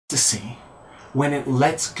ecstasy when it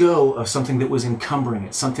lets go of something that was encumbering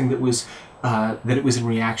it, something that was that it was in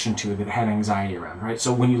reaction to, that it had anxiety around, right?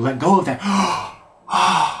 So when you let go of that,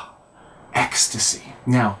 ecstasy.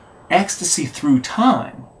 Now, ecstasy through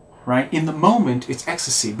time, right? In the moment, it's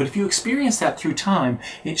ecstasy. But if you experience that through time,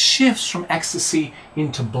 it shifts from ecstasy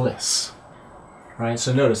into bliss, right?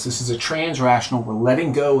 So notice, this is a transrational. We're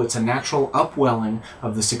letting go. It's a natural upwelling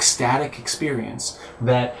of this ecstatic experience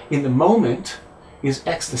that in the moment is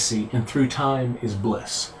ecstasy and through time is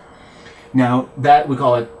bliss. Now, that we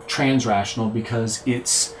call it transrational because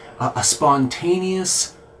it's a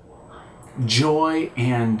spontaneous joy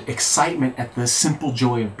and excitement at the simple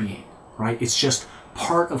joy of being, right? It's just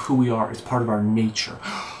part of who we are. It's part of our nature.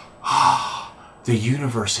 The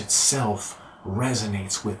universe itself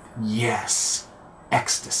resonates with, yes,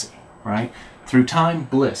 ecstasy, right? Through time,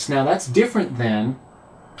 bliss. Now, that's different than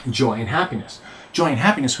joy and happiness. Joy and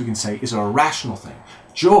happiness, we can say, is a rational thing.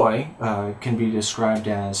 Joy can be described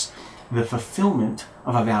as the fulfillment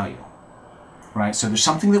of a value, right? So there's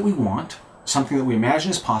something that we want, something that we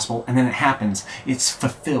imagine is possible, and then it happens. It's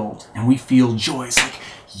fulfilled, and we feel joy. It's like,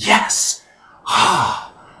 yes,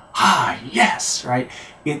 yes, right?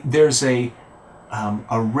 There's a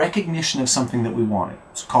recognition of something that we wanted.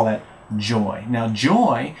 Let's call that joy. Now,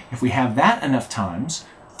 joy, if we have that enough times,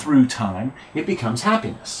 through time, it becomes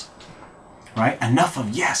happiness, right? Enough of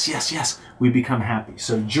yes, yes, yes, we become happy.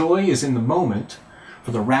 So joy is in the moment for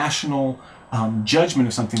the rational judgment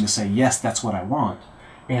of something to say, yes, that's what I want.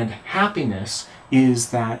 And happiness is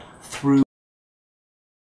that through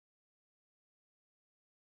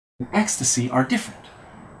ecstasy are different,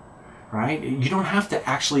 right? You don't have to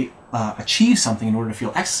actually achieve something in order to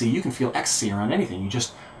feel ecstasy. You can feel ecstasy around anything. You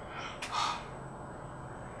just,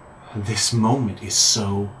 this moment is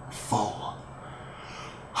so full.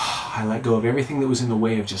 I let go of everything that was in the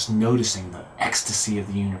way of just noticing the ecstasy of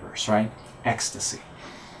the universe, right? Ecstasy.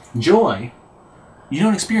 Joy, you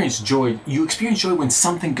don't experience joy. You experience joy when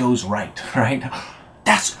something goes right, right?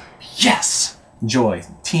 That's, yes, joy.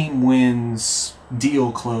 Team wins,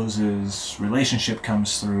 deal closes, relationship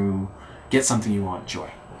comes through, get something you want,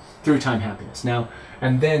 joy. Through time, happiness. Now,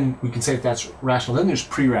 and then we can say if that's rational. Then there's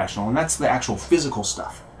pre-rational, and that's the actual physical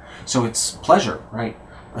stuff. So it's pleasure, right?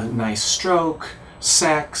 A nice stroke,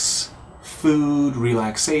 sex, food,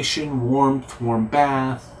 relaxation, warmth, warm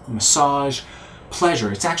bath, massage,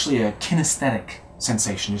 pleasure. It's actually a kinesthetic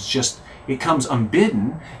sensation. It's just, it comes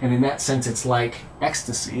unbidden, and in that sense it's like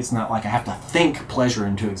ecstasy. It's not like I have to think pleasure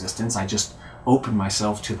into existence. I just open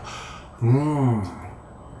myself to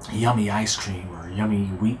yummy ice cream or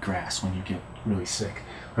yummy wheatgrass when you get really sick,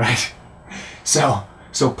 right? So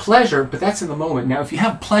pleasure, but that's in the moment. Now, if you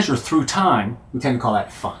have pleasure through time, we tend to call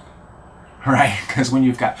that fun, right? Because when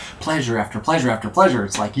you've got pleasure after pleasure after pleasure,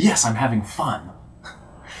 it's like, yes, I'm having fun.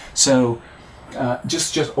 So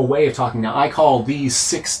just a way of talking. Now, I call these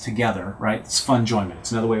 6 together, right? It's fun enjoyment.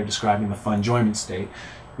 It's another way of describing the fun enjoyment state.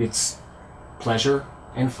 It's pleasure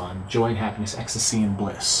and fun, joy and happiness, ecstasy and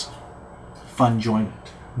bliss. Fun enjoyment.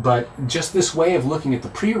 But just this way of looking at the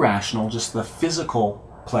pre-rational, just the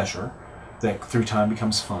physical pleasure that through time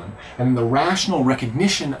becomes fun, and then the rational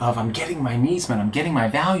recognition of I'm getting my needs met, I'm getting my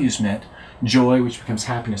values met, joy, which becomes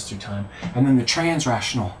happiness through time, and then the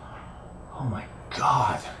trans-rational, oh my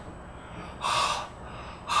God,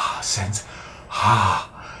 sense,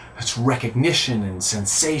 it's recognition and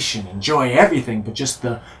sensation and joy, everything, but just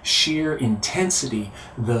the sheer intensity,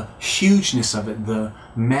 the hugeness of it, the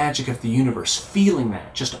magic of the universe, feeling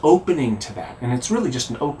that, just opening to that. And it's really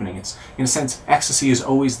just an opening. It's, in a sense, ecstasy is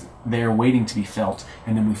always there waiting to be felt,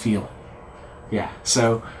 and then we feel it. Yeah,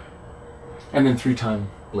 so, and then through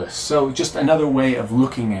time, bliss. So just another way of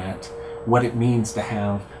looking at what it means to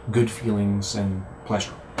have good feelings and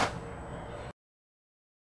pleasure.